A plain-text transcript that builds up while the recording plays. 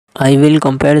I will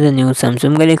compare the new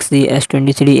Samsung Galaxy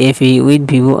S23 FE with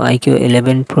Vivo iQOO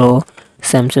 11 Pro.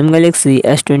 Samsung Galaxy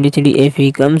S23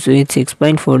 FE comes with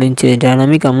 6.4 inches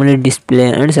dynamic AMOLED display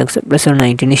and success ratio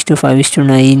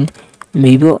 19:5:9.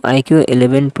 Vivo iQOO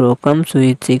 11 Pro comes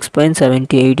with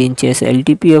 6.78 inches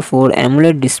LTPO4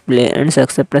 AMOLED display and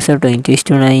success ratio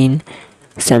 20:9.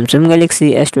 Samsung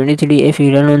Galaxy S23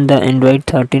 FE run on the Android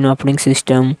 13 operating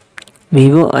system.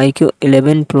 Vivo iQOO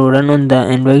 11 Pro run on the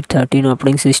Android 13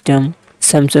 operating system.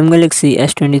 Samsung Galaxy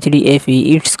S23 FE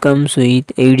it comes with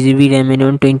 8GB RAM and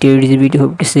 128GB to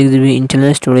 56GB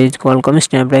internal storage, Qualcomm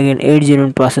Snapdragon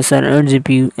 801 processor and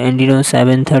GPU Adreno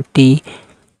 730.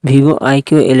 Vivo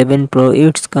iQOO 11 Pro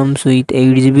it comes with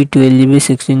 8GB, 12GB,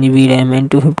 16GB RAM and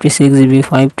 256GB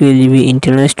 512GB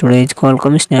internal storage,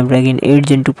 Qualcomm Snapdragon 8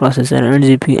 Gen 2 processor and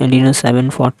GPU Adreno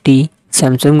 740.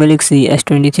 Samsung Galaxy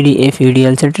S23 FE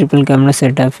dual triple camera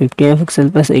setup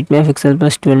 50MP plus 8MP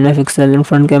plus 12MP and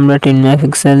front camera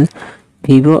 10MP.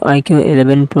 Vivo iQOO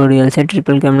 11 Pro dual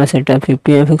triple camera setup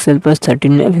 50MP plus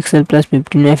 13MP plus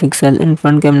 15MP and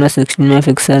front camera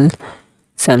 16MP.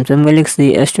 Samsung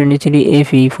Galaxy S23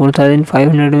 FE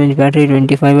 4500 mAh battery,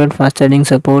 25W fast charging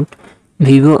support.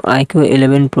 Vivo iQOO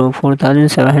 11 Pro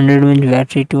 4700 mAh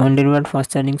battery, 200W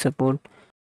fast charging support.